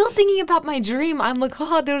 I'm still thinking about my dream. I'm like,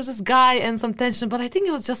 there was this guy and some tension, but I think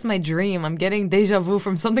it was just my dream. I'm getting deja vu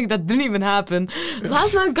from something that didn't even happen.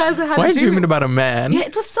 Last night, guys, I had Why a are you dreaming about a man? Yeah,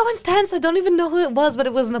 it was so intense. I don't even know who it was, but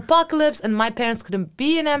it was an apocalypse, and my parents couldn't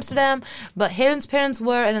be in Amsterdam, but Helen's parents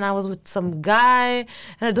were, and then I was with some guy,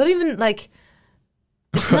 and I don't even, like,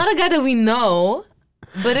 it's not a guy that we know.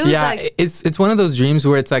 But it was like, it's one of those dreams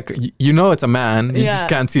where it's like, you know it's a man, you just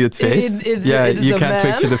can't see its face. You can't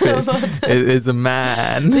picture the face. It is a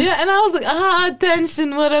man. Yeah, and I was like,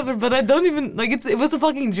 tension, whatever. But I don't even, like, it was a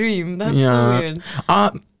fucking dream. That's so weird.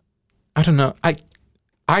 I don't know.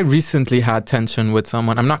 I recently had tension with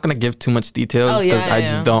someone. I'm not going to give too much details because I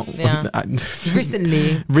just don't. Yeah.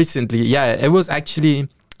 Recently, yeah. It was actually...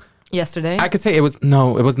 Yesterday? I could say it was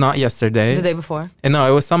not yesterday. The day before? No,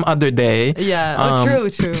 it was some other day. Yeah,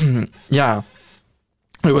 true. Yeah.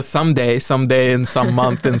 It was some day in some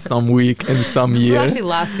month, in some week, in some year. It was actually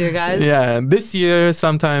last year, guys. Yeah, this year,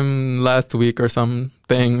 sometime last week or something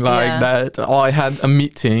thing like that. Oh, I had a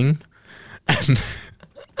meeting and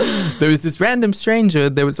there was this random stranger.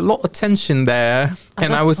 There was a lot of tension there.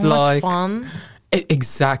 And I was so like... fun.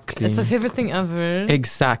 Exactly. It's my favorite thing ever.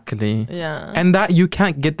 Exactly. Yeah. And that you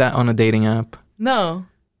can't get that on a dating app. No.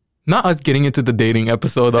 Not us getting into the dating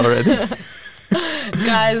episode already.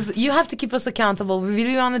 Guys, you have to keep us accountable. We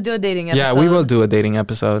really want to do a dating episode. Yeah, we will do a dating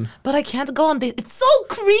episode. But I can't go on date. It's so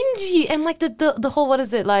cringy. And like the whole, what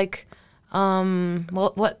is it? Like,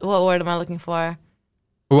 what word am I looking for?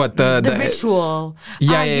 What the ritual?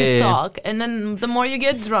 Yeah, you talk, and then the more you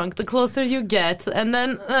get drunk, the closer you get, and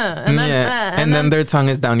then then their tongue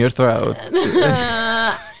is down your throat.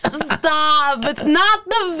 Stop! It's not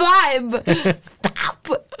the vibe. Stop.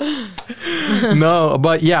 No,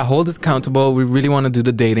 but yeah, hold us accountable. We really want to do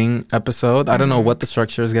the dating episode. I don't know what the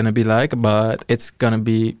structure is gonna be like, but it's gonna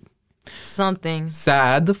be something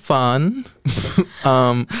sad, fun,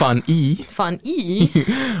 fun-y. Fun-y.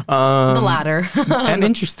 The latter. And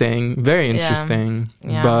interesting, very interesting.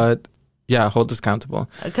 Yeah. But yeah, hold us accountable.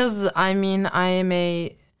 Because I mean, I am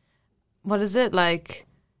a, what is it, like,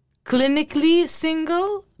 clinically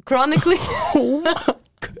single, chronically.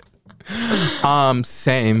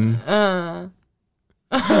 Same.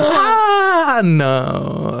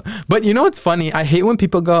 No. But you know what's funny? I hate when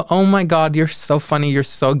people go, oh my God, you're so funny, you're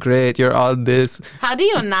so great, you're all this. How do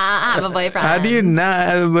you not have a boyfriend? How do you not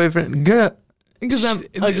have a boyfriend? Girl. Because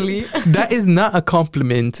I'm ugly. That is not a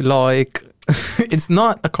compliment. Like, it's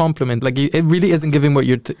not a compliment. Like, it really isn't giving what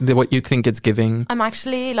you think it's giving. I'm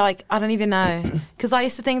actually, like, I don't even know. Because I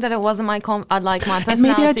used to think that it wasn't my personality. And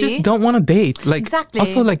maybe I just don't want to date. Like, exactly.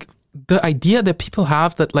 Also, like, the idea that people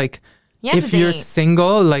have that, like, if you're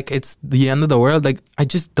single, like, it's the end of the world. Like, I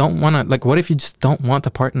just don't want to, like, what if you just don't want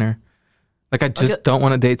a partner? Like, I just don't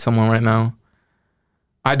want to date someone right now.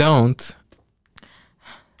 I don't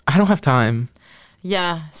have time.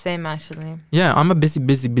 Yeah, same actually. Yeah, I'm a busy.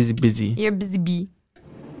 You're busy bee.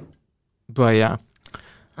 But yeah,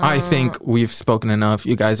 I think we've spoken enough.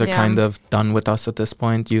 You guys are kind of done with us at this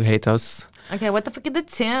point. You hate us. Okay, what the fuck are the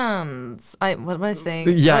tunes? What am I saying?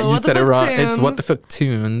 Yeah, you said it wrong. It's what the fuck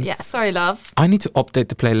tunes. Yeah, sorry, love. I need to update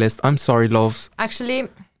the playlist. I'm sorry, loves. Actually,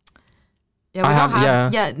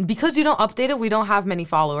 yeah, because you don't update it, we don't have many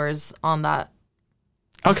followers on that.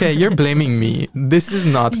 Okay, you're blaming me. This is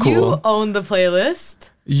not cool. You own the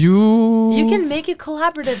playlist. You can make it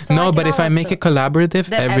collaborative. So no, but if I make it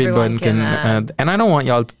collaborative, everyone can add. And I don't want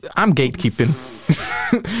y'all. I'm gatekeeping.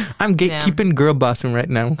 I'm gatekeeping girl bossing right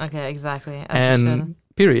now. Okay, exactly. And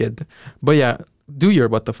period. But yeah, do your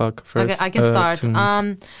what the fuck first. Okay, I can start. Tunes.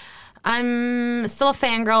 I'm still a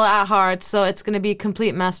fangirl at heart, so it's gonna be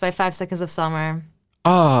Complete Mess by 5 Seconds of Summer.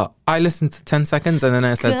 Oh, I listened to 10 seconds and then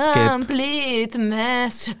I said skip. Complete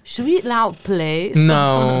Mess. Should we loud play?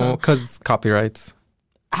 No, because copyrights.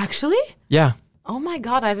 Actually? Yeah. Oh my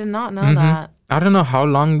God, I did not know that. I don't know how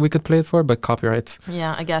long we could play it for, but copyrights.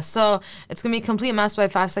 Yeah, I guess. So it's going to be Complete Mess by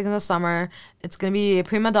 5 Seconds of Summer. It's going to be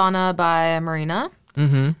Prima Donna by Marina.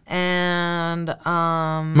 And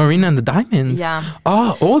Marina and the Diamonds. Yeah.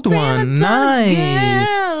 Oh, old Prima one. Donna Nice.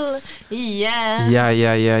 Girl. Yeah.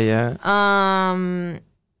 Yeah.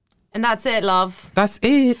 And that's it, love. That's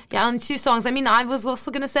it. Yeah, and 2 songs. I mean, I was also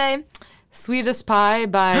going to say Sweetest Pie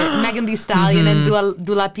by Megan Thee Stallion and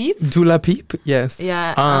Dula Peep. Dula Peep, yes.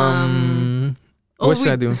 Yeah. What should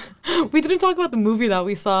I do? We didn't talk about the movie that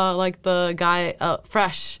we saw, like the guy,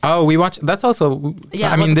 Fresh. Oh, we watched, that's also,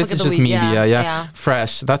 I mean, this is just media, yeah.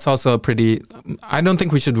 Fresh, that's also a pretty, I don't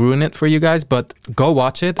think we should ruin it for you guys, but go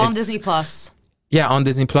watch it. On Disney Plus. Yeah, on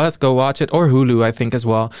Disney Plus, go watch it, or Hulu, I think, as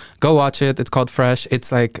well. Go watch it, it's called Fresh.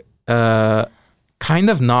 It's like, kind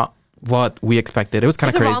of not what we expected. It was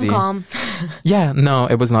kind of crazy. It's a rom-com. Yeah, no,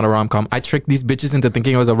 it was not a rom-com. I tricked these bitches into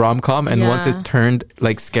thinking it was a rom-com, and once it turned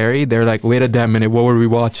like scary, they're like, wait a damn minute, what were we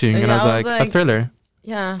watching? And I was like, a thriller.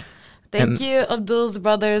 Yeah. Thank you, Abdul's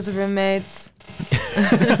brothers, roommates.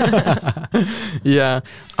 Yeah.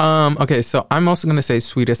 Okay, so I'm also going to say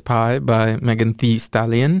Sweetest Pie by Megan Thee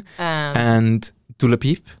Stallion and Dula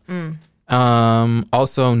Peep.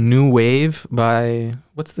 Also New Wave by,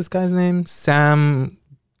 what's this guy's name? Sam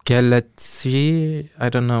Gelatry. I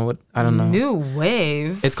don't know. New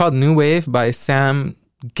Wave. It's called New Wave by Sam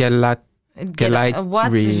Gelatry.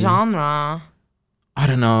 What genre? I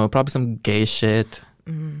don't know. Probably some gay shit,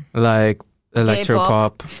 like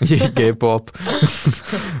electropop, gay pop.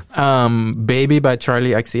 Baby by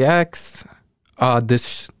Charlie XCX.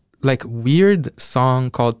 This like weird song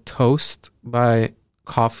called Toast by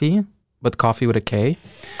Coffee, but Coffee with a K.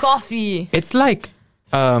 Coffee. It's like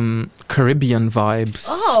Caribbean vibes.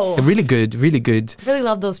 Oh, really good. Really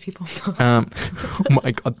love those people. Oh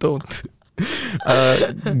my God, don't.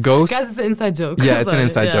 Ghost. Guys, it's an inside joke. Yeah, it's an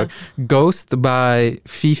inside joke. Ghost by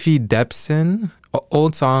Fifi Debson.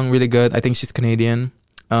 Old song, really good. I think she's Canadian.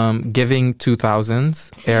 Giving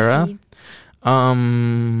 2000s era.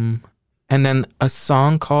 And then a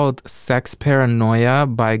song called Sex Paranoia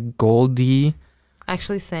by Goldie.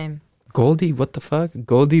 Actually, same. Goldie, what the fuck?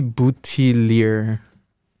 Goldie Boutilier.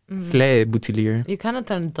 Slay Boutilier. You kind of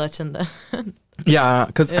turned Dutch in there. Yeah,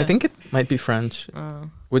 because I think it might be French,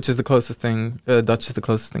 which is the closest thing. Dutch is the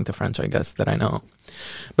closest thing to French, I guess, that I know.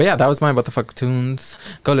 But yeah, that was my What the Fuck tunes.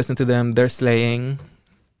 Go listen to them. They're slaying.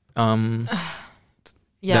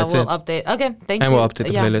 Yeah, we'll update. Okay, thank you. And we'll update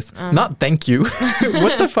the playlist. Not thank you.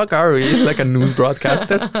 What the fuck are we? It's like a news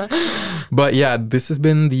broadcaster. But yeah, this has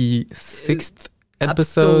been the 6th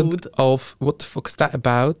episode of What the Fuck Is That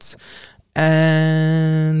About?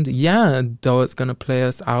 And yeah, Doa's gonna play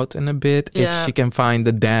us out in a bit if she can find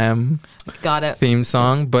the damn theme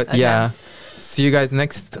song. But yeah, see you guys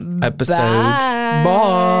next episode.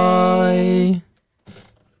 Bye.